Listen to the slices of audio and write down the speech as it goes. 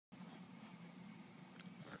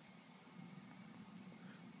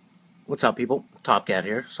What's up, people? Top Cat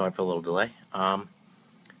here. Sorry for a little delay.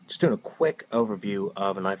 Just doing a quick overview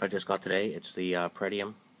of a knife I just got today. It's the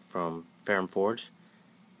Pretium from Ferrum Forge.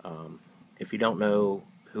 If you don't know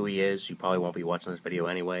who he is, you probably won't be watching this video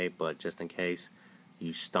anyway, but just in case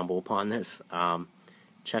you stumble upon this,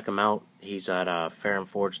 check him out. He's at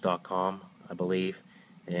ferrumforge.com, I believe,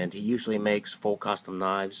 and he usually makes full custom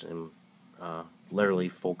knives and literally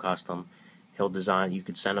full custom. He'll design, you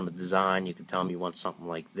could send him a design, you could tell him you want something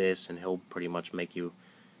like this, and he'll pretty much make you,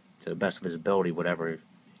 to the best of his ability, whatever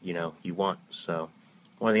you want. So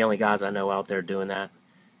one of the only guys I know out there doing that.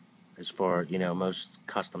 As for, most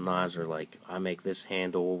custom knives are like, I make this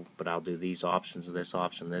handle, but I'll do these options, this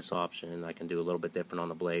option, and I can do a little bit different on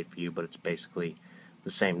the blade for you, but it's basically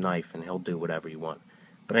the same knife, and he'll do whatever you want.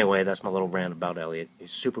 But anyway, that's my little rant about Elliot.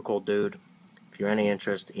 He's a super cool dude. If you're any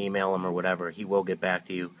interest, email him or whatever. He will get back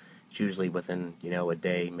to you. It's usually within, a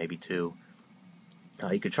day, maybe two.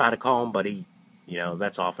 You could try to call him, but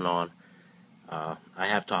that's off and on. I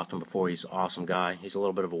have talked to him before. He's an awesome guy. He's a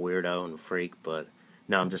little bit of a weirdo and a freak, but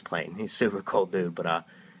no, I'm just playing. He's a super cool dude. But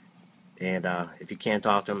if you can't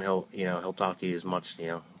talk to him, he'll talk to you as much.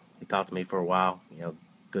 He talked to me for a while.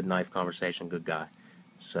 Good knife conversation, good guy.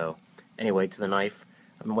 So anyway, to the knife.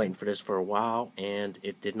 I've been waiting for this for a while, and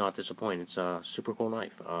it did not disappoint. It's a super cool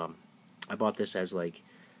knife. I bought this as like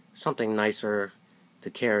something nicer to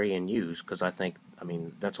carry and use, because I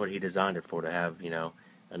mean, that's what he designed it for, to have,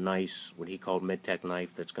 a nice, what he called mid-tech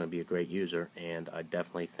knife that's going to be a great user, and I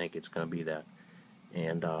definitely think it's going to be that.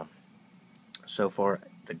 And so far,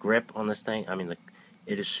 the grip on this thing, I mean,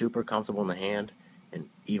 it is super comfortable in the hand, and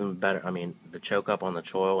even better, I mean, the choke up on the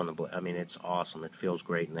choil, and I mean, it's awesome. It feels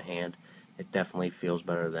great in the hand. It definitely feels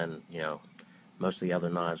better than, most of the other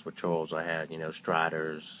knives with choils I had,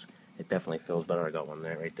 Striders. It definitely feels better. I got one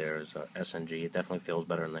there, right there is SNG. It definitely feels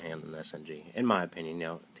better in the hand than SNG, in my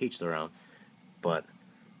opinion. Teach their own. But,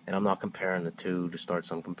 and I'm not comparing the two to start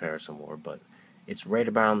some comparison war, but it's right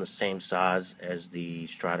around the same size as the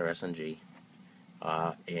Strider SNG,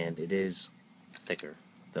 and it is thicker.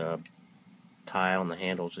 The tie on the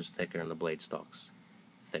handles is thicker, and the blade stock's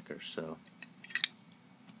thicker. So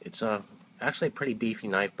it's actually a pretty beefy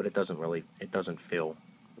knife, but it doesn't feel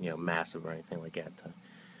massive or anything like that.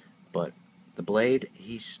 But the blade,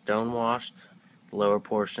 he's stone washed. The lower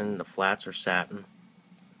portion, the flats are satin.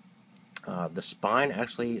 The spine,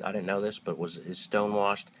 actually, I didn't know this, but is stone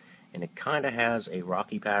washed, and it kind of has a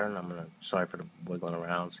rocky pattern. Sorry for the wiggling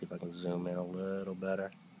around. See if I can zoom in a little better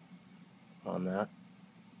on that.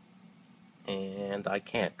 And I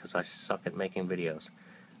can't, because I suck at making videos.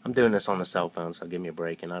 I'm doing this on the cell phone, so give me a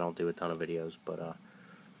break, and I don't do a ton of videos, but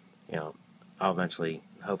I'll eventually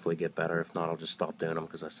hopefully get better. If not, I'll just stop doing them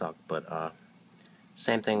because I suck. But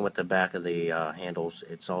same thing with the back of the handles.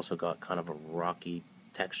 It's also got kind of a rocky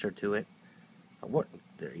texture to it.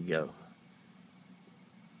 There you go.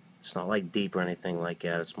 It's not like deep or anything like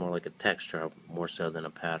that. It's more like a texture, more so than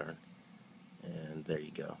a pattern. And there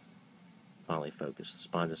you go. Finally focused. The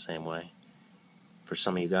spine's the same way. For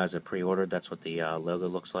some of you guys that pre-ordered, that's what the logo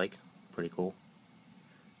looks like. Pretty cool.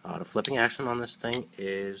 The flipping action on this thing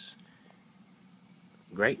is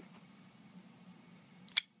great.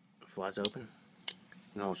 It flies open.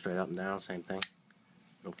 Hold straight up and down, same thing.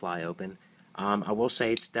 It'll fly open. I will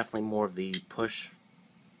say it's definitely more of the push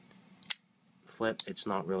flip. It's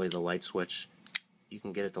not really the light switch. You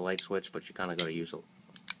can get it the light switch, but you kind of got to use it.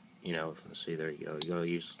 See, there you go. You got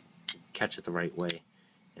to catch it the right way,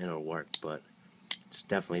 and it'll work. But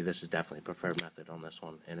this is definitely a preferred method on this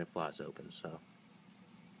one, and it flies open. So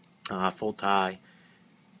full tie,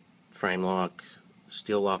 frame lock,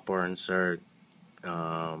 steel lock bar insert,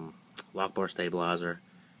 lock bar stabilizer,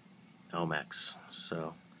 Elmex.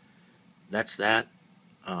 So that's that.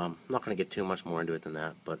 I'm not going to get too much more into it than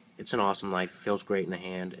that, but it's an awesome knife. It feels great in the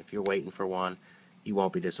hand. If you're waiting for one, you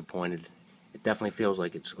won't be disappointed. It definitely feels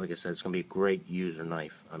like like I said, it's going to be a great user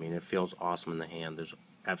knife. I mean, it feels awesome in the hand. There's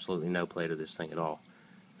absolutely no play to this thing at all.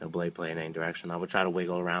 No blade play in any direction. I would try to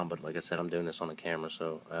wiggle around, but like I said, I'm doing this on a camera,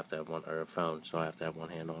 so I have to have a phone, so I have to have one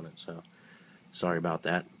hand on it. So sorry about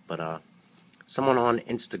that. But someone on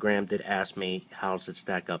Instagram did ask me how does it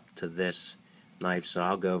stack up to this knife, so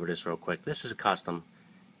I'll go over this real quick. This is a custom.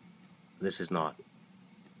 This is not.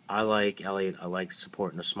 I like Elliot. I like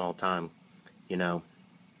supporting a small time,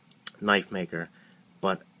 knife maker,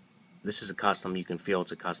 but this is a custom. You can feel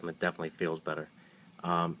it's a custom. It definitely feels better.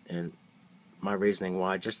 And my reasoning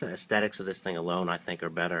why, just the aesthetics of this thing alone, I think are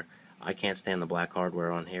better. I can't stand the black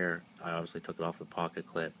hardware on here. I obviously took it off the pocket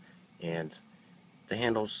clip, and the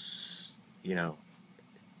handles,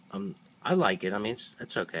 I like it. I mean,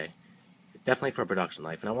 it's okay. Definitely for a production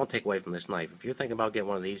knife, and I won't take away from this knife. If you're thinking about getting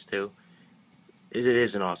one of these two, it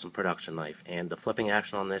is an awesome production knife, and the flipping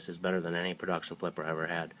action on this is better than any production flipper I ever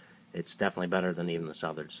had. It's definitely better than even the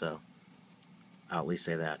Southern, so I'll at least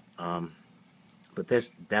say that. But this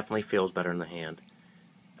definitely feels better in the hand.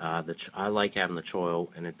 I like having the choil,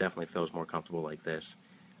 and it definitely feels more comfortable like this.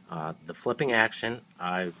 The flipping action,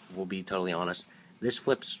 I will be totally honest, this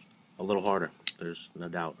flips a little harder. There's no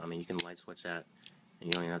doubt. I mean, you can light switch that, and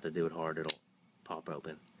you don't even have to do it hard. It'll pop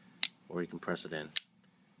open, or you can press it in.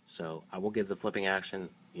 So I will give the flipping action,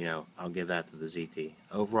 I'll give that to the ZT.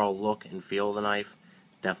 Overall look and feel of the knife,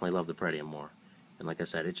 definitely love the Pretium more. And like I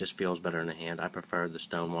said, it just feels better in the hand. I prefer the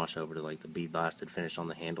stonewash over to like the bead blasted finish on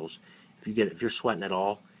the handles. If you're sweating at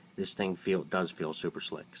all, this thing does feel super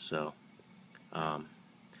slick. So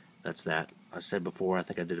that's that. I said before, I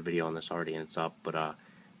think I did a video on this already and it's up, but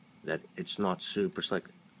that it's not super slick.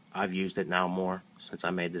 I've used it now more since I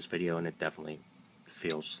made this video, and it definitely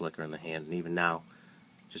feels slicker in the hand. And even now,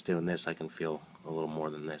 just doing this, I can feel a little more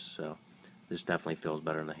than this. So this definitely feels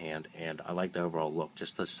better in the hand, and I like the overall look.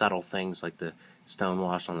 Just the subtle things like the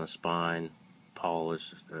stonewash on the spine,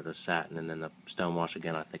 polish, or the satin, and then the stonewash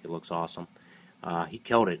again. I think it looks awesome. He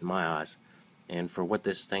killed it in my eyes. And for what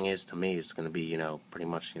this thing is to me, it's going to be, pretty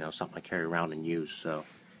much, something I carry around and use. So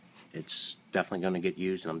it's definitely going to get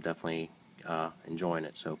used, and I'm definitely enjoying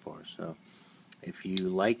it so far. So if you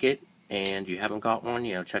like it and you haven't got one,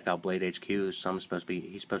 check out Blade HQ. He's supposed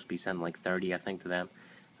to be sending like 30, I think, to them.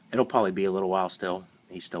 It'll probably be a little while still.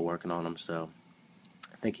 He's still working on them, so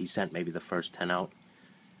I think he sent maybe the first 10 out.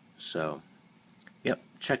 So, yep,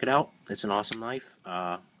 check it out. It's an awesome knife.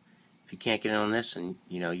 If you can't get in on this and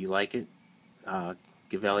you like it,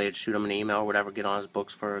 give Elliot, shoot him an email or whatever, get on his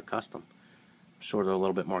books for a custom. I'm sure they're a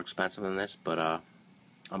little bit more expensive than this, but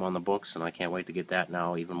I'm on the books, and I can't wait to get that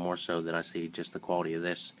now, even more so that I see just the quality of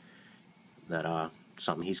this. That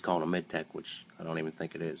something he's calling a mid-tech, which I don't even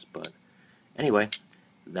think it is. But anyway,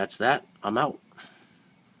 that's that. I'm out.